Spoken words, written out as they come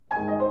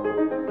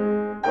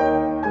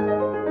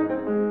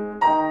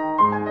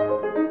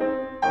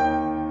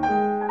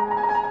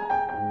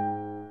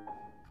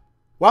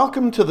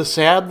Welcome to the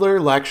Sadler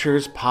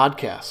Lectures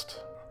podcast.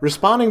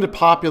 Responding to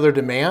popular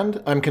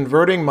demand, I'm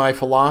converting my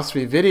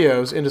philosophy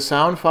videos into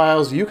sound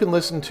files you can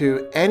listen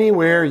to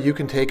anywhere you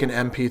can take an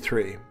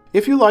MP3.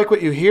 If you like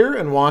what you hear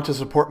and want to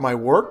support my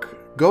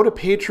work, go to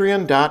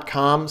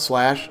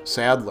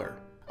patreon.com/Sadler.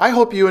 I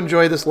hope you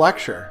enjoy this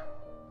lecture.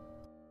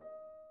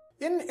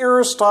 In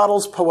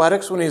Aristotle's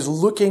Poetics, when he's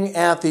looking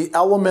at the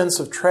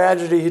elements of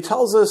tragedy, he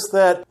tells us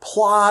that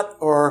plot,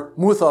 or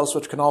mythos,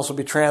 which can also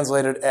be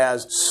translated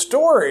as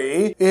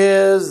story,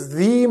 is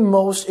the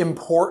most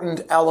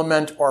important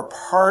element or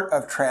part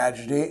of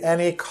tragedy, and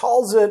he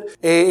calls it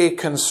a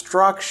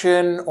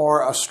construction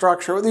or a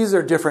structure. These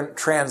are different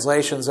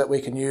translations that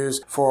we can use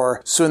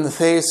for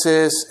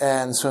synthesis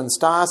and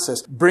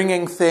synstasis,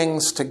 bringing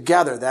things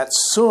together. That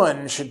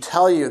sun should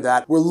tell you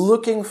that we're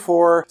looking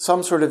for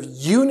some sort of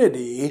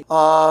unity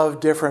of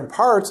different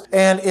parts,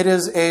 and it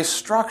is a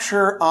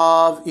structure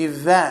of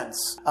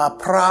events,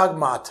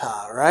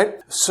 pragmata, right?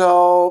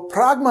 So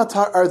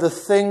pragmata are the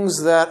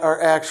things that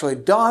are actually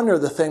done, or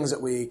the things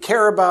that we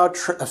care about.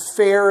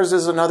 Affairs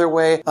is another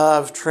way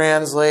of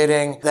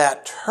translating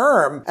that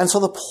term. And so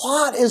the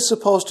plot is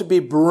supposed to be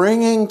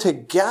bringing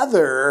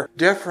together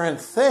different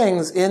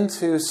things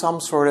into some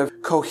sort of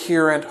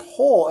coherent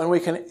whole. And we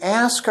can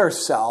ask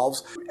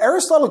ourselves,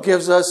 Aristotle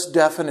gives us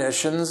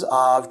definitions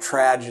of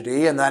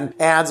tragedy and then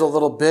adds a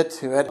little bit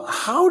to it.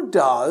 How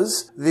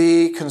does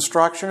the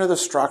construction or the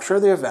structure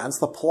of the events,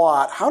 the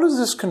plot, how does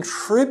this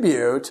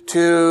contribute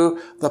to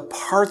the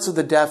parts of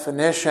the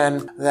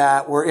definition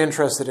that we're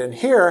interested in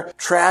here?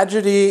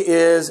 Tragedy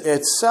is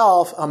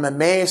itself a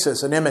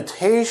mimesis, an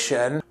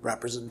imitation,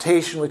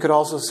 representation, we could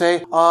also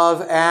say,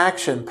 of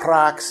action.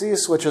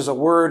 Praxis, which is a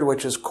word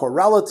which is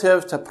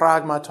correlative to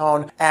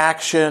pragmaton,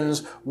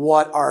 actions,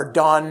 what are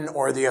done,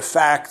 or the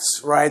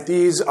effects, right?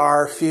 These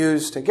are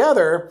fused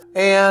together,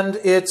 and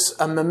it's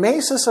a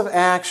mimesis of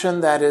action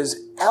that is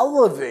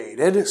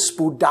elevated,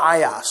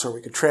 spoudias, or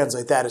we could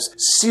translate that as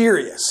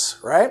serious,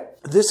 right?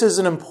 This is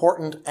an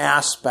important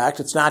aspect.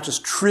 It's not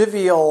just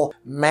trivial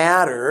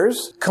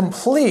matters.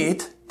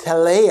 Complete,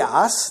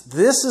 teleios,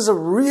 this is a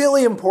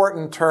really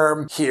important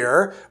term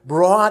here,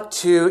 brought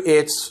to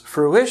its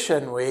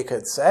fruition, we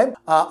could say,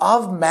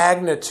 of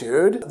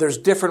magnitude. There's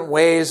different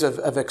ways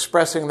of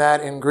expressing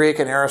that in Greek,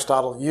 and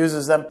Aristotle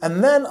uses them.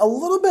 And then a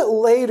little bit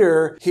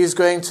later, he's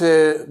going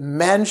to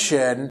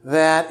mention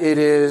that it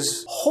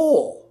is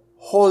whole,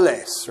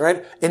 holes,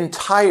 right?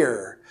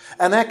 Entire.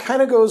 And that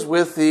kind of goes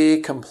with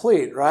the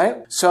complete,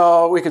 right?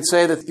 So we could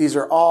say that these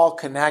are all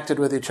connected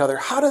with each other.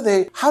 How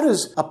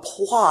does a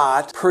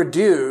plot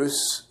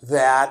produce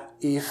that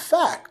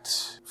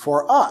effect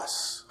for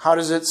us? How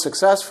does it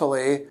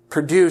successfully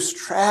produce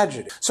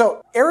tragedy?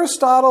 So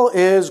Aristotle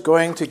is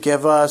going to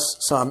give us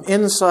some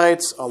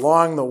insights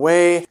along the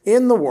way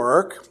in the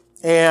work.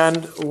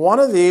 And one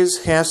of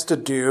these has to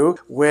do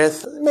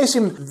with, it may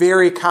seem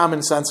very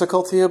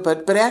commonsensical to you,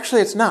 but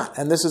actually it's not.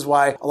 And this is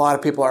why a lot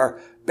of people are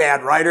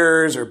bad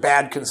writers or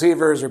bad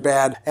conceivers or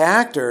bad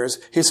actors.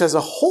 He says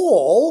a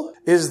whole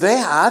is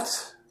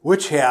that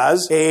which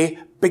has a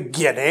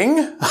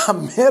beginning, a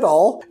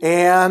middle,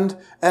 and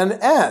an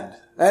end.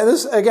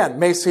 This, again,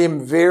 may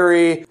seem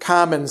very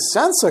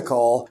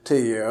commonsensical to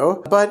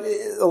you, but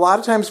a lot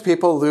of times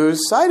people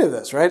lose sight of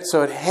this, right?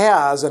 So it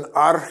has an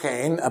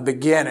archein, a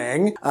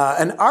beginning.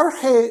 An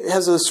arche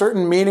has a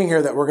certain meaning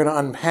here that we're going to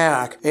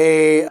unpack.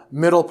 A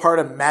middle part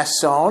of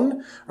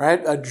meson,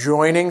 right? A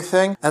joining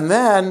thing. And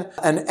then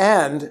an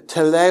end,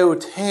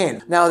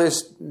 teleutein. Now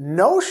this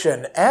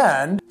notion,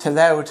 end,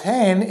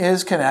 teleutein,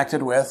 is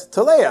connected with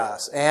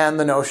teleios, and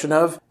the notion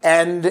of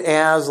end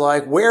as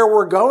like where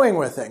we're going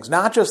with things.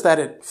 Not just that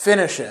it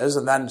finishes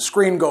and then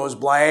screen goes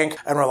blank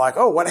and we're like,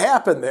 oh, what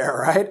happened there,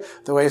 right?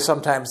 The way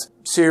sometimes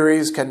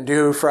series can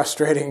do,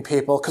 frustrating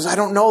people, because I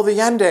don't know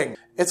the ending.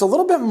 It's a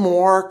little bit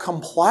more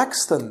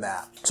complex than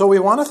that. So we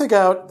want to think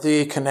out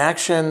the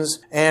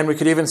connections, and we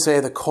could even say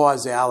the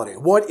causality.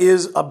 What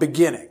is a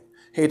beginning?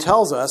 He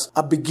tells us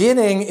a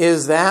beginning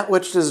is that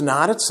which does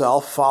not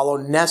itself follow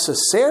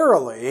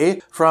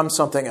necessarily from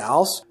something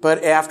else,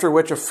 but after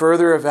which a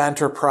further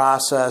event or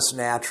process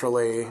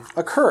naturally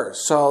occurs.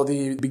 So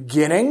the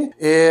beginning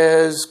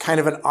is kind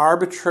of an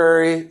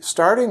arbitrary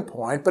starting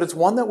point, but it's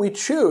one that we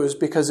choose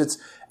because it's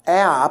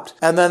apt,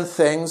 and then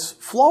things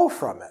flow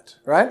from it,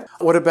 right?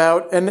 What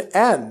about an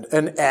end?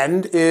 An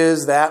end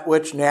is that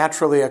which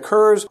naturally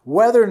occurs,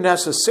 whether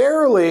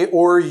necessarily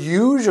or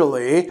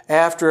usually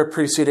after a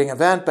preceding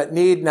event, but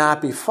need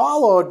not be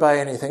followed by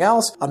anything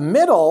else. A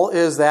middle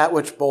is that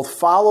which both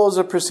follows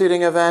a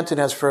preceding event and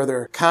has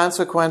further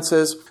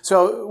consequences.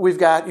 So we've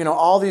got,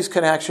 all these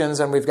connections,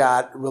 and we've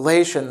got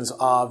relations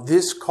of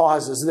this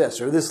causes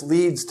this, or this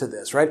leads to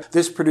this, right?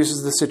 This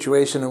produces the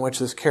situation in which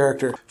this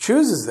character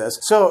chooses this.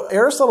 So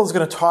Aristotle is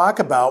going to talk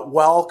about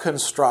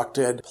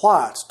well-constructed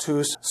plots.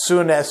 Tous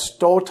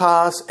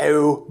sunestotas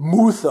eu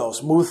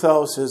mythos.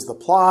 Mythos is the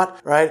plot,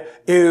 right?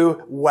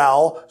 Eu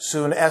well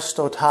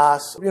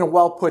sunestotas,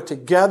 well put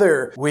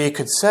together, we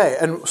could say.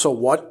 And so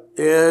what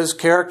is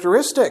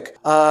characteristic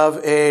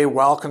of a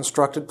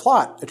well-constructed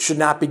plot. It should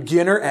not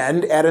begin or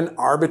end at an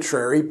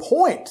arbitrary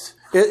point.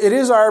 It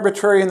is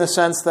arbitrary in the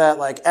sense that,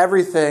 like,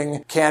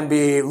 everything can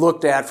be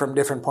looked at from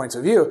different points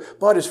of view.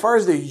 But as far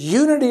as the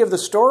unity of the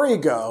story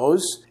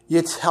goes,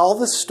 you tell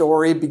the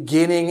story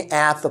beginning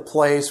at the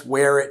place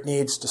where it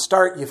needs to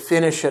start. You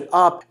finish it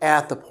up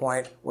at the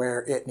point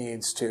where it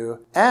needs to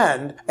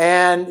end.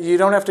 And you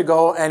don't have to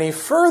go any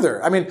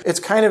further. I mean,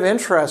 it's kind of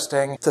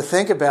interesting to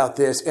think about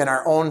this in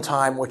our own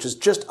time, which is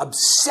just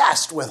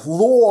obsessed with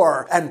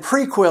lore and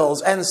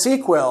prequels and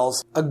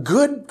sequels. A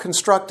good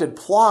constructed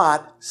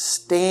plot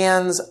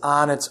stands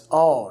on its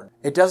own.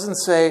 It doesn't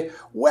say,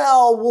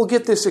 well, we'll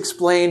get this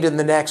explained in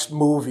the next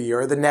movie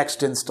or the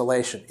next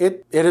installation.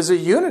 It is a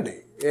unity.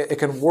 It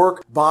can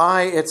work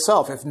by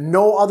itself. If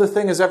no other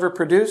thing is ever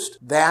produced,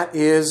 that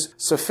is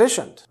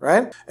sufficient,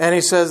 right? And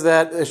he says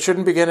that it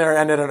shouldn't begin or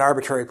end at an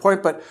arbitrary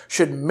point, but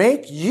should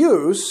make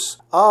use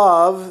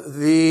of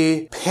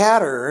the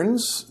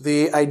patterns,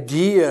 the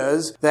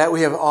ideas that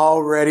we have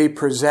already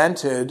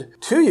presented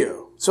to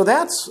you. So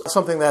that's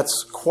something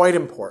that's quite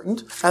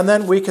important. And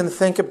then we can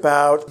think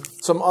about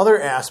some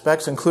other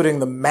aspects, including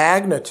the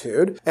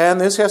magnitude. And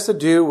this has to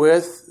do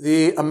with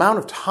the amount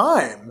of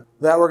time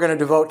that we're going to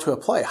devote to a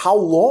play. How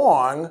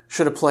long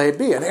should a play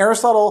be? And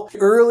Aristotle,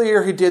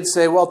 earlier he did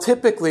say, well,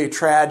 typically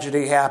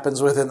tragedy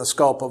happens within the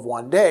scope of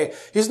one day.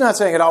 He's not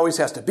saying it always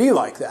has to be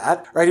like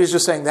that, right? He's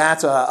just saying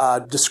that's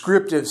a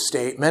descriptive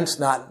statement,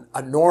 not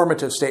a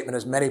normative statement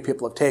as many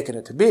people have taken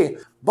it to be.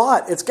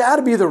 But it's got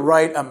to be the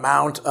right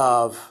amount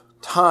of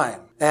time.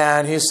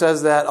 And he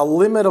says that a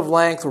limit of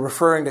length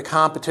referring to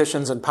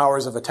competitions and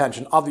powers of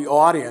attention of the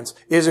audience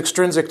is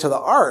extrinsic to the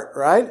art,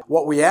 right?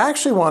 What we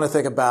actually want to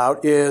think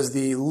about is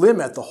the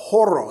limit, the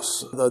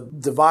horos, the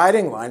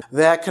dividing line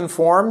that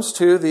conforms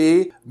to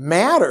the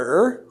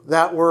matter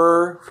that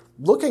we're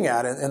looking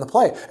at in the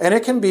play. And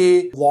it can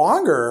be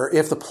longer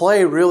if the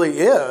play really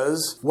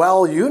is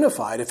well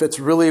unified, if it's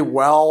really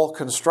well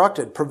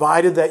constructed,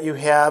 provided that you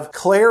have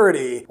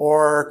clarity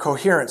or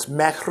coherence.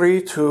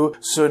 Mechri to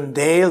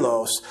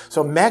sundelos.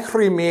 So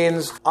mechri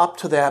means up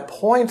to that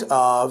point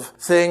of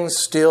things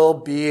still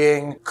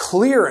being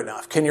clear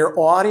enough. Can your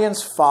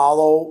audience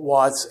follow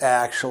what's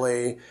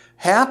actually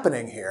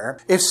happening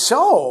here? If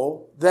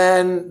so,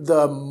 then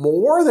the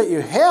more that you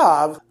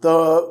have,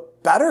 the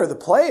better the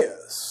play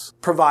is,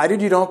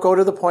 provided you don't go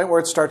to the point where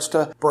it starts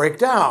to break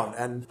down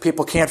and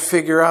people can't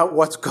figure out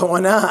what's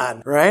going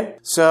on, right?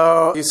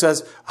 So he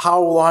says,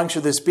 how long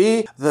should this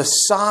be? The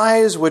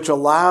size which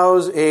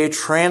allows a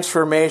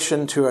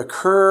transformation to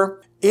occur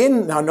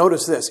now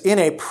notice this, in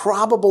a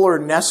probable or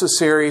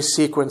necessary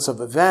sequence of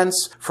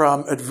events,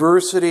 from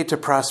adversity to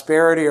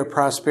prosperity or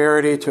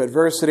prosperity to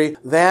adversity,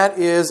 that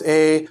is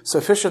a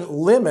sufficient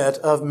limit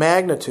of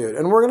magnitude.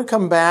 And we're going to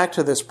come back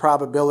to this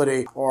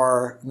probability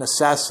or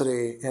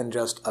necessity in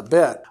just a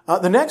bit.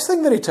 The next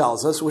thing that he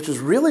tells us, which is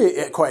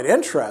really quite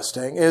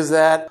interesting, is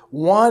that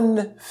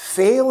one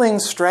failing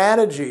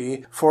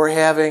strategy for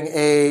having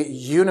a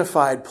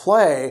unified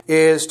play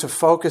is to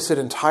focus it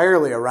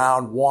entirely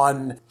around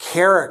one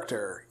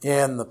character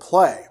in the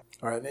play,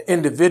 or an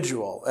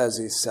individual, as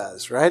he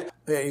says, right?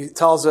 He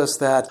tells us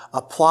that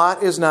a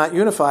plot is not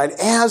unified,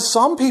 as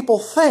some people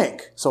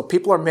think. So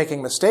people are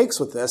making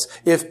mistakes with this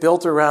if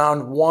built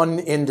around one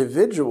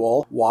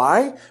individual.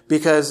 Why?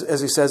 Because,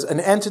 as he says, an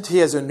entity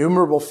has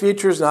innumerable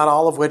features, not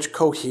all of which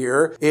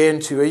cohere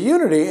into a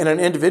unity, and an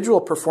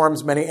individual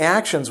performs many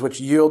actions which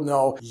yield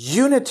no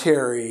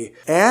unitary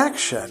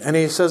action. And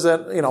he says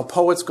that,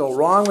 poets go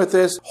wrong with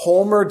this.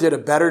 Homer did a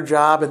better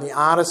job in the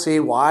Odyssey.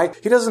 Why?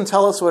 He doesn't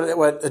tell us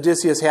what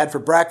Odysseus had for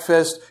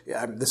breakfast.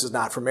 This is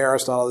not from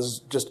Aristotle. This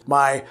is just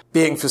my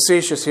being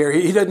facetious here.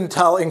 He didn't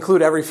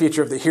include every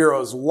feature of the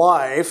hero's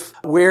life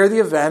where the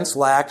events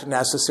lacked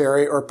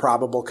necessary or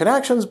probable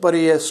connections, but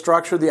he has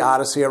structured the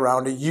Odyssey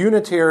around a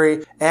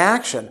unitary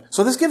action.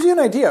 So this gives you an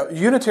idea.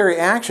 Unitary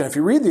action. If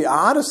you read the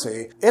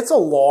Odyssey, it's a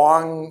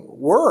long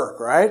work,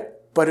 right?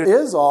 But it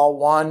is all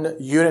one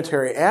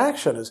unitary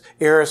action, as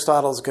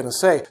Aristotle's going to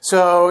say.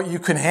 So you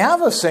can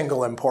have a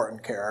single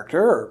important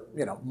character, or,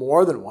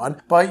 more than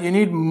one, but you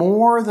need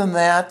more than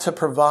that to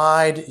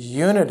provide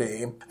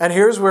unity. And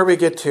here's where we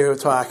get to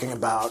talking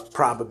about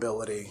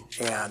probability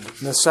and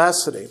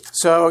necessity.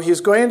 So he's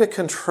going to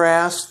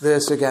contrast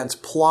this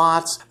against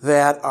plots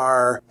that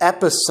are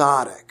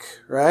episodic,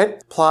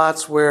 right?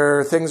 Plots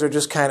where things are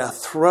just kind of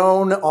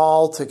thrown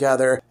all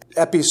together.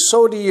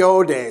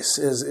 Episodiodes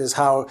is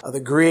how the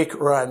Greek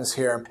runs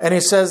here. And he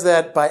says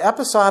that by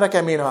episodic,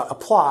 I mean a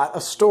plot,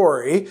 a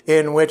story,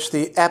 in which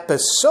the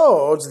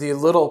episodes, the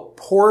little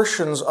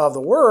portions of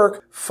the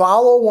work,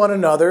 follow one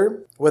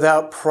another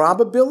without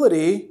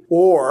probability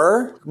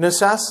or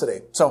necessity.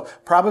 So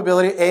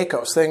probability,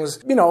 eikos, things,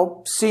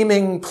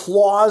 seeming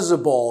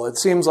plausible. It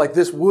seems like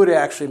this would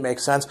actually make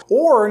sense.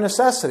 Or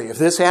necessity. If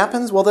this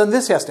happens, well, then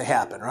this has to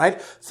happen,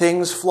 right?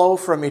 Things flow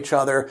from each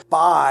other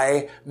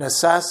by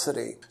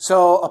necessity.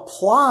 So a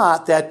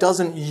plot that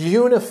doesn't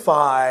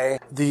unify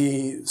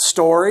the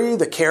story,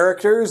 the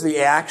characters, the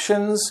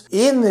actions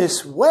in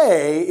this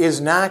way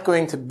is not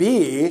going to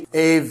be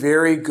a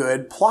very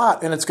good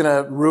plot, and it's going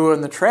to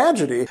ruin the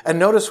tragedy. And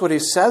notice what he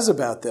says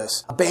about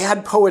this.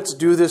 Bad poets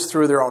do this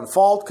through their own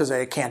fault because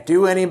they can't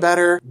do any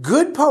better.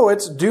 Good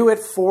poets do it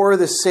for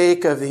the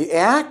sake of the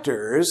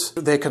actors.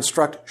 They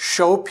construct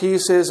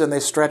showpieces and they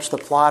stretch the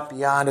plot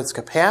beyond its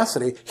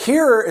capacity.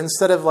 Here,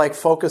 instead of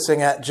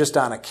focusing just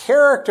on a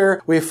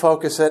character, we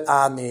focus it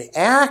on the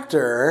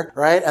actor,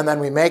 right? And then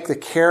we make the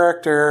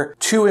character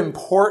too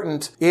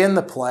important in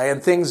the play,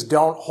 and things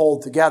don't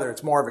hold together.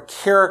 It's more of a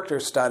character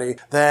study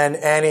than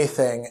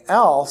anything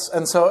else.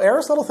 And so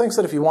Aristotle thinks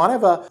that if you want to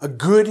have a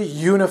good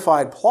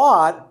unified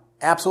plot,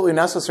 absolutely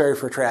necessary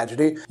for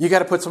tragedy, you got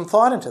to put some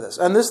thought into this.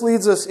 And this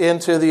leads us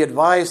into the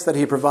advice that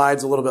he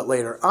provides a little bit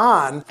later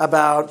on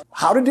about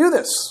how to do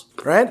this,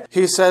 right?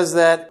 He says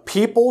that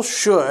people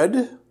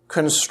should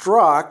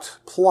construct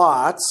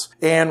plots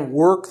and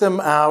work them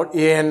out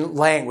in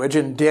language,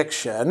 in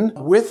diction,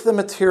 with the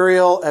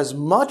material as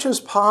much as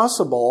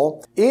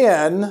possible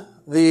in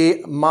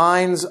the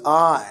mind's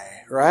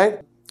eye, right?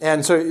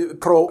 And so,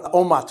 pro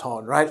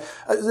omaton, right?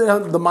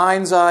 The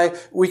mind's eye.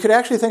 We could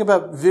actually think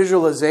about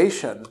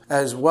visualization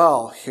as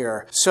well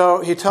here. So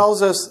he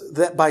tells us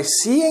that by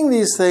seeing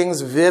these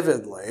things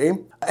vividly,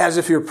 as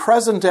if you're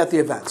present at the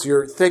events,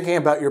 you're thinking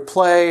about your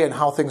play and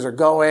how things are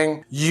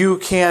going, you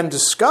can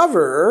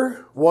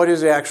discover what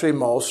is actually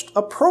most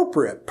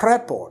appropriate.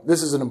 Prepo.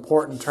 This is an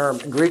important term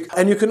in Greek.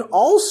 And you can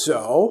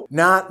also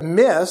not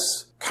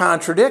miss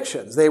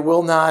contradictions. They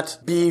will not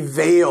be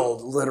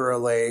veiled,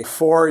 literally,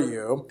 for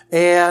you.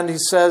 And he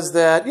says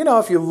that,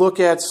 if you look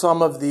at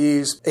some of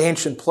these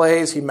ancient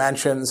plays, he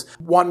mentions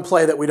one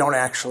play that we don't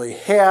actually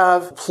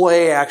have.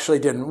 Play actually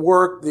didn't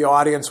work. The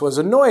audience was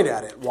annoyed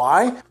at it.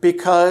 Why?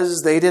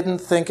 Because they didn't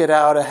think it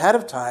out ahead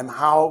of time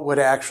how it would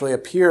actually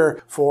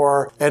appear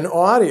for an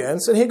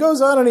audience. And he goes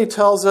on and he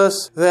tells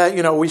us that,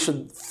 we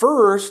should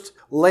first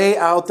lay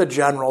out the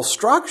general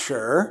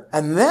structure,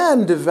 and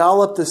then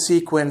develop the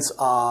sequence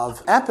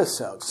of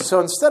episodes.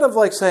 So instead of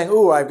saying,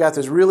 I've got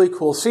this really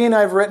cool scene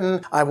I've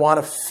written, I want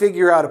to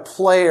figure out a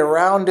play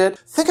around it,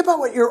 think about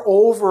what your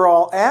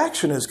overall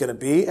action is going to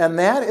be, and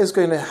that is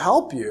going to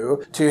help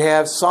you to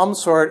have some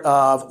sort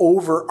of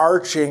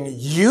overarching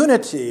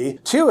unity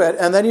to it,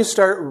 and then you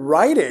start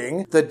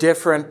writing the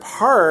different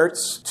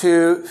parts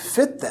to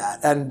fit that,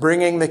 and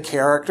bringing the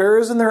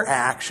characters and their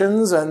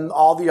actions and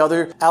all the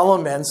other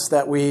elements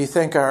that we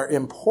think are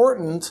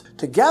important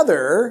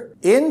together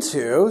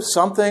into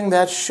something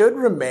that should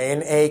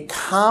remain a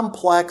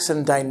complex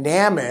and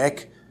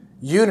dynamic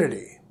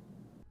unity.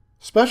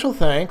 Special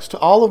thanks to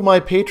all of my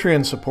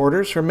Patreon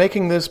supporters for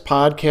making this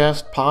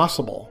podcast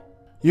possible.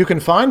 You can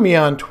find me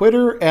on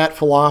Twitter at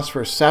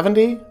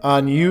Philosopher70,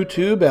 on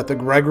YouTube at the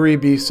Gregory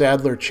B.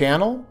 Sadler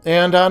channel,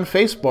 and on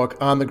Facebook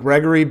on the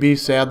Gregory B.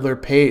 Sadler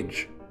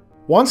page.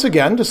 Once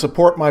again, to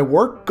support my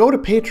work, go to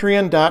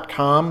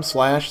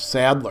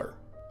patreon.com/Sadler.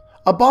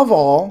 Above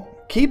all,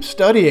 keep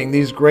studying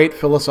these great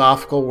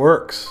philosophical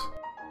works.